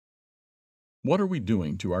What Are We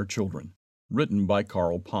Doing to Our Children? Written by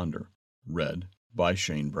Carl Ponder. Read by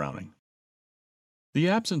Shane Browning. The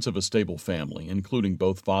absence of a stable family, including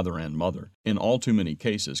both father and mother, in all too many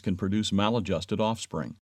cases can produce maladjusted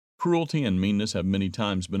offspring. Cruelty and meanness have many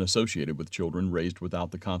times been associated with children raised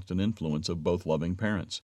without the constant influence of both loving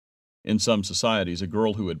parents. In some societies, a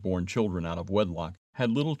girl who had borne children out of wedlock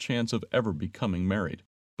had little chance of ever becoming married,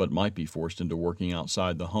 but might be forced into working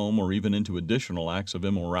outside the home or even into additional acts of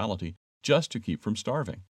immorality just to keep from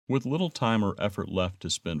starving, with little time or effort left to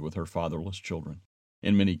spend with her fatherless children.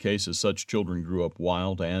 In many cases, such children grew up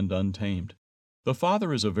wild and untamed. The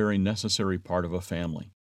father is a very necessary part of a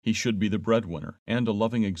family. He should be the breadwinner and a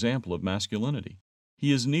loving example of masculinity.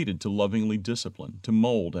 He is needed to lovingly discipline, to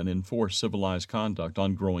mold and enforce civilized conduct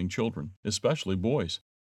on growing children, especially boys.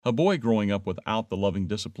 A boy growing up without the loving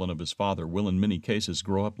discipline of his father will in many cases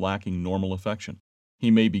grow up lacking normal affection. He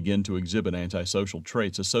may begin to exhibit antisocial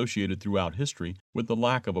traits associated throughout history with the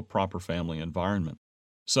lack of a proper family environment.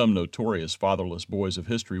 Some notorious fatherless boys of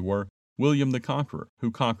history were William the Conqueror, who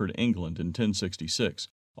conquered England in 1066,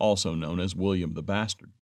 also known as William the Bastard;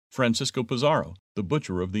 Francisco Pizarro, the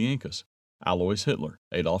butcher of the Incas; Alois Hitler,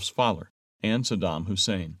 Adolf's father; and Saddam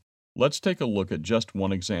Hussein. Let's take a look at just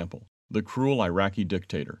one example, the cruel Iraqi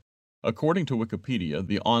dictator. According to Wikipedia,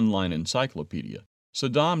 the online encyclopedia,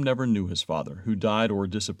 Saddam never knew his father, who died or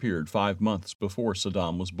disappeared 5 months before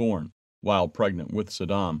Saddam was born. While pregnant with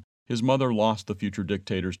Saddam, his mother lost the future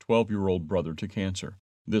dictator's 12-year-old brother to cancer.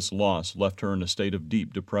 This loss left her in a state of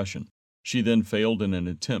deep depression. She then failed in an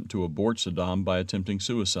attempt to abort Saddam by attempting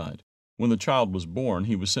suicide. When the child was born,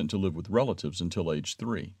 he was sent to live with relatives until age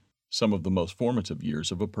 3, some of the most formative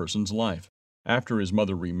years of a person's life. After his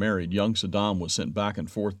mother remarried, young Saddam was sent back and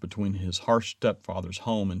forth between his harsh stepfather's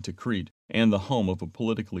home in Tikrit and the home of a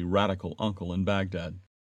politically radical uncle in Baghdad.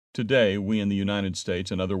 Today, we in the United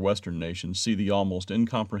States and other Western nations see the almost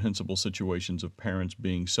incomprehensible situations of parents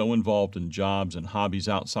being so involved in jobs and hobbies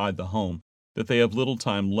outside the home that they have little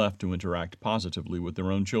time left to interact positively with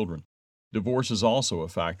their own children. Divorce is also a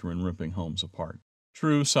factor in ripping homes apart.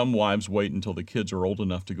 True, some wives wait until the kids are old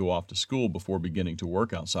enough to go off to school before beginning to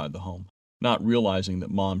work outside the home, not realizing that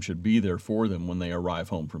mom should be there for them when they arrive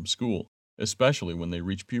home from school, especially when they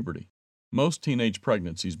reach puberty. Most teenage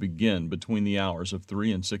pregnancies begin between the hours of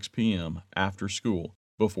 3 and 6 p.m. after school,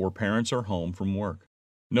 before parents are home from work.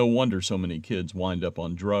 No wonder so many kids wind up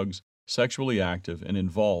on drugs, sexually active, and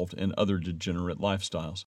involved in other degenerate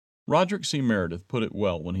lifestyles. Roderick C. Meredith put it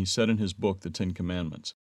well when he said in his book, The Ten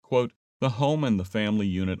Commandments, quote, "The home and the family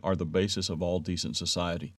unit are the basis of all decent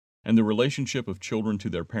society, and the relationship of children to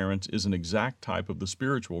their parents is an exact type of the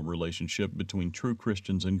spiritual relationship between true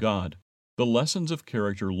Christians and God. The lessons of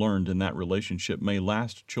character learned in that relationship may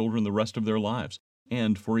last children the rest of their lives,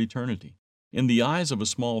 and for eternity. In the eyes of a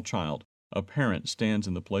small child, a parent stands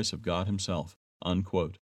in the place of God himself."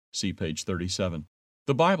 Unquote. See page 37.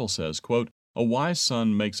 The Bible says, quote, "A wise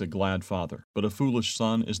son makes a glad father, but a foolish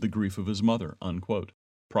son is the grief of his mother." Unquote.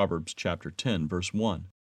 Proverbs chapter 10, verse 1.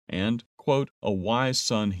 And, quote, "A wise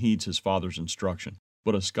son heeds his father's instruction,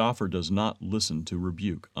 but a scoffer does not listen to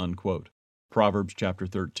rebuke." Unquote. Proverbs chapter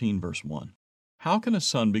 13, verse 1. How can a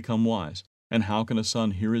son become wise, and how can a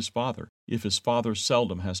son hear his father if his father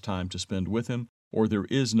seldom has time to spend with him, or there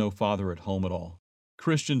is no father at home at all?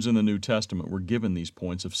 Christians in the New Testament were given these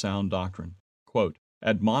points of sound doctrine. Quote,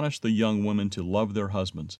 "Admonish the young women to love their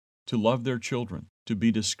husbands, to love their children, to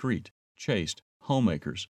be discreet, chaste,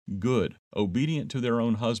 homemakers, good, obedient to their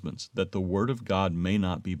own husbands, that the word of God may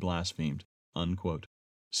not be blasphemed." Unquote.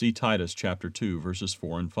 See Titus chapter 2, verses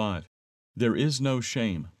 4 and 5. There is no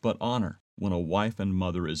shame, but honor, when a wife and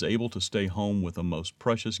mother is able to stay home with a most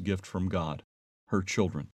precious gift from God, her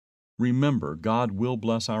children. Remember, God will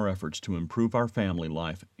bless our efforts to improve our family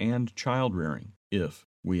life and child rearing if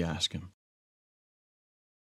we ask Him.